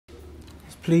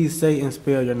Please say and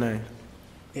spell your name.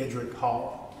 Edrick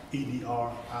Hall, Edrick,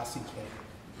 Hall.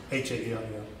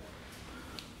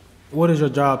 What is your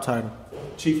job title?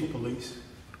 Chief of Police.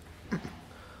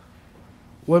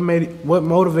 What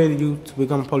motivated you to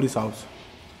become a police officer?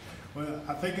 Well,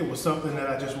 I think it was something that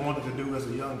I just wanted to do as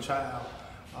a young child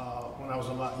when I was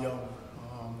a lot younger.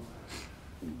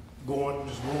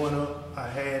 Growing up, I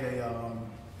had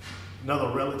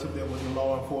another relative that was in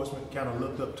law enforcement, kind of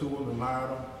looked up to him, admired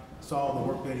him, saw the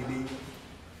work that he did,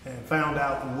 and found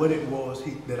out what it was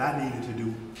that I needed to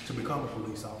do to become a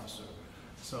police officer.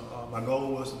 So my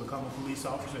goal was to become a police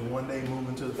officer and one day move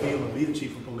into the field and be a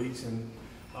chief of police. And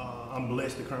I'm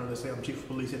blessed to currently say I'm chief of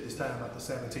police at this time after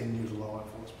 17 years of law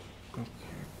enforcement. Okay.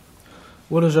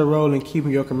 What is your role in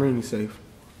keeping your community safe?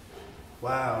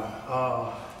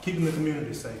 Wow. Keeping the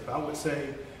community safe. I would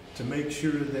say to make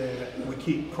sure that we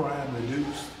keep crime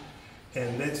reduced.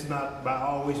 And that's not by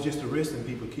always just arresting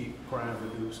people keep crime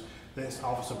reduced. That's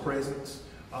officer presence,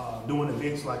 doing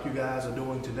events like you guys are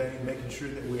doing today, making sure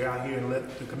that we're out here and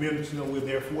let the community know we're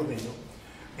there for them.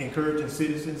 Encouraging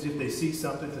citizens, if they see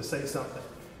something, to say something,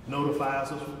 notify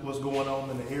us of what's going on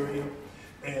in the area,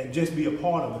 and just be a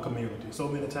part of the community. So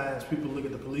many times people look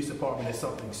at the police department as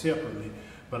something separately,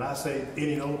 but I say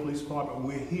Indianola Police Department,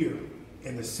 we're here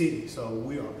in the city, so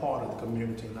we are a part of the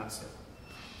community, not separate.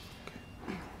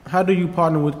 How do you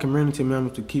partner with community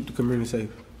members to keep the community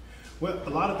safe? Well, a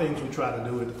lot of things we try to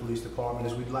do at the police department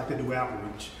is we'd like to do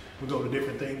outreach. We go to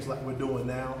different things like we're doing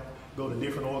now, go to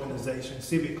different organizations,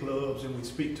 civic clubs, and we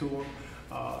speak to them.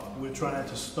 We're trying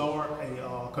to start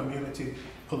a community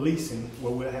policing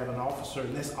where we'll have an officer,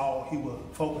 and that's all he will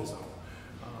focus on.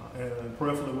 And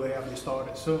preferably we'll have it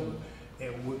started soon.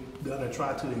 And we're going to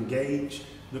try to engage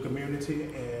the community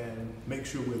and make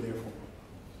sure we're there for them.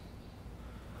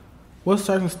 What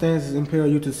circumstances impel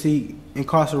you to seek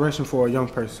incarceration for a young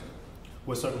person?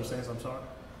 What circumstance, I'm sorry?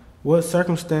 What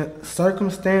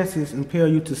circumstances impel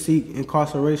you to seek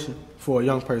incarceration for a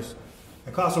young person?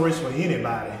 Incarceration for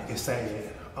anybody is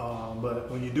sad,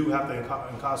 but when you do have to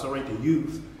incarcerate the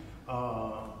youth,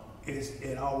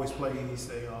 it always plays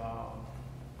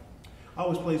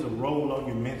a role on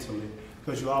you mentally,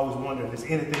 because you always wonder if there's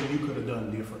anything you could have done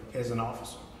different as an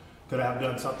officer. Could I have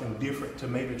done something different to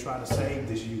maybe try to save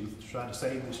this youth, to try to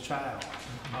save this child?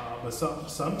 But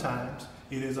sometimes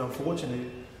it is unfortunate.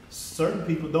 Certain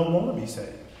people don't want to be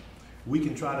saved. We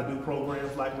can try to do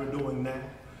programs like we're doing now.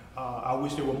 I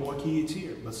wish there were more kids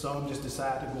here, but some just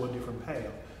decide to go a different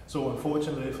path. So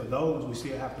unfortunately for those, we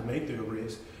still have to make the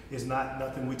arrest. It's not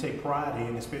nothing we take pride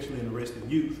in, especially in arresting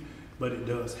youth, but it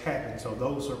does happen. So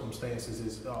those circumstances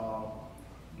is,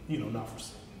 not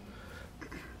foreseen.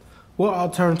 What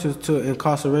alternatives to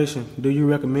incarceration do you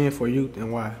recommend for youth,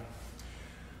 and why?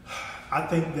 I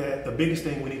think that the biggest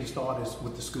thing we need to start is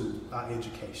with the school, our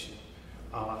education.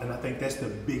 And I think that's the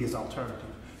biggest alternative.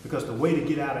 Because the way to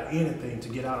get out of anything, to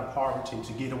get out of poverty,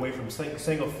 to get away from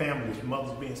single families,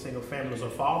 mothers being single families or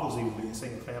fathers even being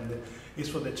single family, is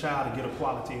for the child to get a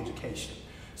quality education.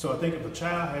 So I think if a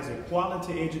child has a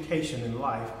quality education in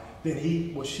life, then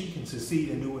he or she can succeed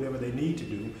and do whatever they need to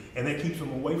do, and that keeps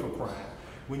them away from crime.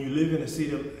 When you live in a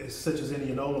city such as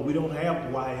Indianola, we don't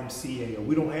have YMCA, or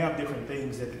we don't have different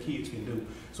things that the kids can do.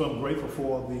 So I'm grateful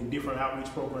for the different outreach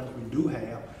programs we do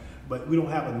have, but we don't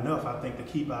have enough, I think, to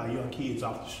keep our young kids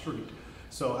off the street.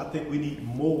 So I think we need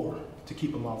more to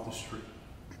keep them off the street.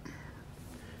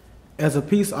 As a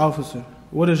peace officer,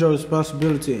 what is your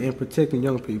responsibility in protecting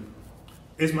young people?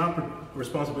 It's my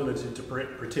responsibility to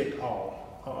protect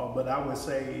all, but I would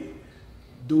say,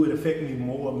 do it affect me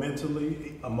more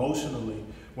mentally, emotionally,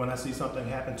 when I see something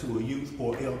happen to a youth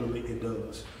or elderly? It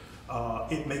does.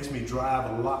 It makes me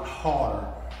drive a lot harder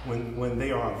when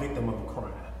they are a victim of a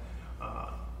crime.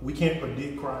 We can't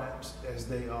predict crimes as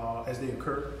they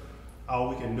occur. All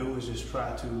we can do is just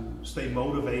try to stay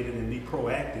motivated and be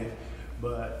proactive.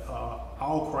 But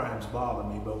all crimes bother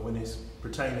me, but when it's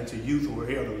pertaining to youth or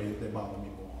elderly, they bother me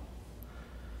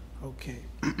more. Okay.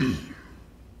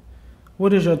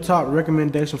 What is your top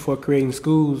recommendation for creating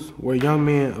schools where young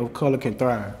men of color can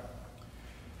thrive?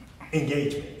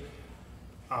 Engagement.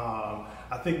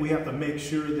 I think we have to make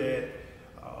sure that,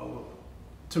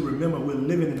 to remember we're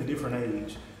living in a different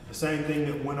age. The same thing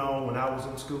that went on when I was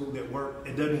in school that worked,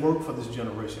 it doesn't work for this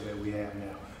generation that we have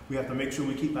now. We have to make sure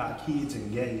we keep our kids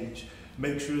engaged,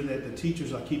 make sure that the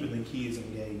teachers are keeping the kids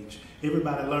engaged.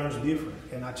 Everybody learns different,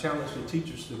 and I challenge the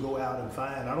teachers to go out and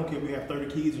find, I don't care if we have 30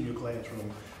 kids in your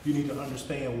classroom, you need to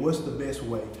understand what's the best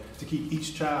way to keep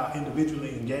each child individually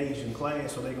engaged in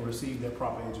class so they can receive their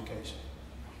proper education.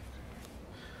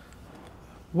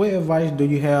 What advice do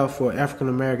you have for African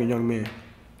American young men?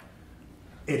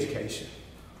 Education.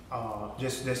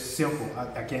 Just simple.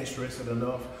 I can't stress it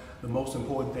enough. The most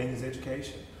important thing is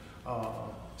education.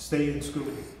 Stay in school.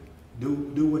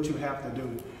 Do what you have to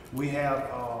do. We have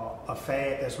a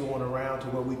fad that's going around to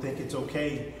where we think it's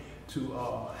okay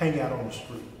to hang out on the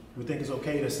street. We think it's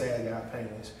okay to sag our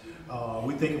pants.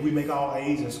 We think if we make all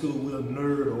A's in school, we're a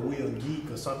nerd or we're a geek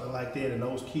or something like that, and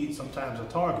those kids sometimes are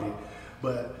targeted.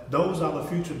 But those are the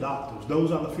future doctors.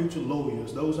 Those are the future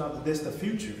lawyers. That's the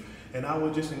future. And I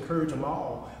would just encourage them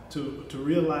all to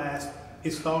realize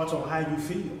it starts on how you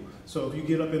feel. So if you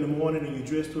get up in the morning and you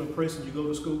dress to impress and you go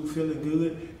to school feeling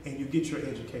good and you get your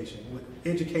education.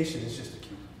 Education is just the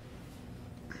key.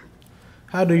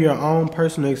 How do your own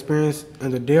personal experience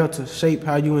in the Delta shape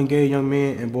how you engage young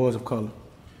men and boys of color?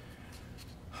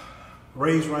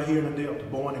 Raised right here in the Delta,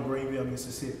 born in Greenville,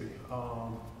 Mississippi.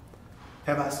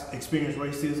 Have I experienced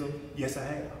racism? Yes, I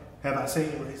have. Have I seen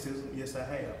racism? Yes, I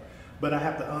have. But I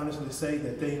have to honestly say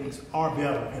that things are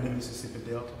better in the Mississippi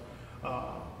Delta.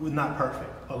 We're not perfect,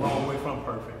 a long way from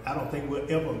perfect. I don't think we'll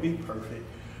ever be perfect.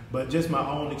 But just my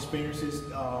own experiences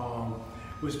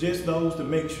was just those to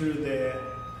make sure that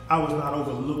I was not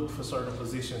overlooked for certain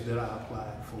positions that I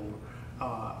applied for.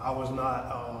 I was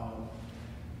not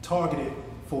targeted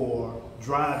for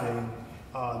driving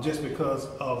just because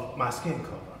of my skin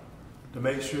color, to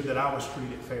make sure that I was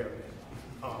treated fairly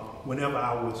whenever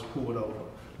I was pulled over.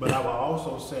 But I will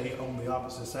also say on the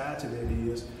opposite side to that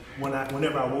is,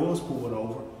 whenever I was pulled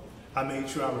over, I made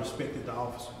sure I respected the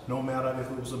officer, no matter if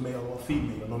it was a male or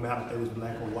female, no matter if it was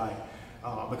black or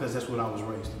white, because that's what I was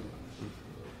raised to do.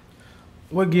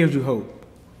 What gives you hope?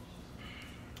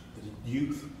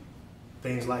 Youth,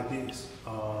 things like this.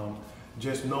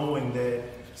 Just knowing that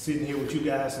sitting here with you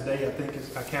guys today,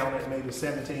 I counted maybe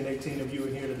 17, 18 of you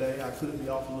in here today. I could be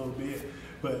off a little bit,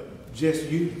 but just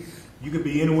you. You could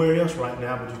be anywhere else right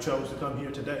now, but you chose to come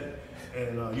here today.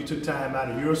 And you took time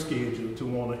out of your schedule to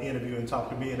want to interview and talk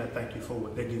to me, and I thank you for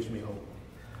it. That gives me hope.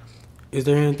 Is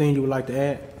there anything you would like to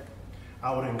add?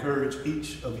 I would encourage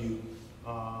each of you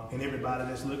and everybody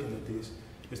that's looking at this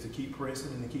is to keep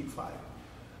pressing and to keep fighting.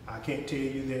 I can't tell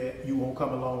you that you won't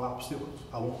come along obstacles.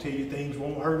 I won't tell you things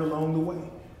won't hurt along the way.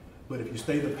 But if you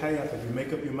stay the path, if you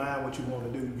make up your mind what you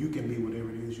want to do, you can be whatever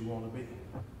it is you want to be.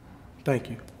 Thank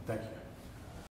you. Thank you.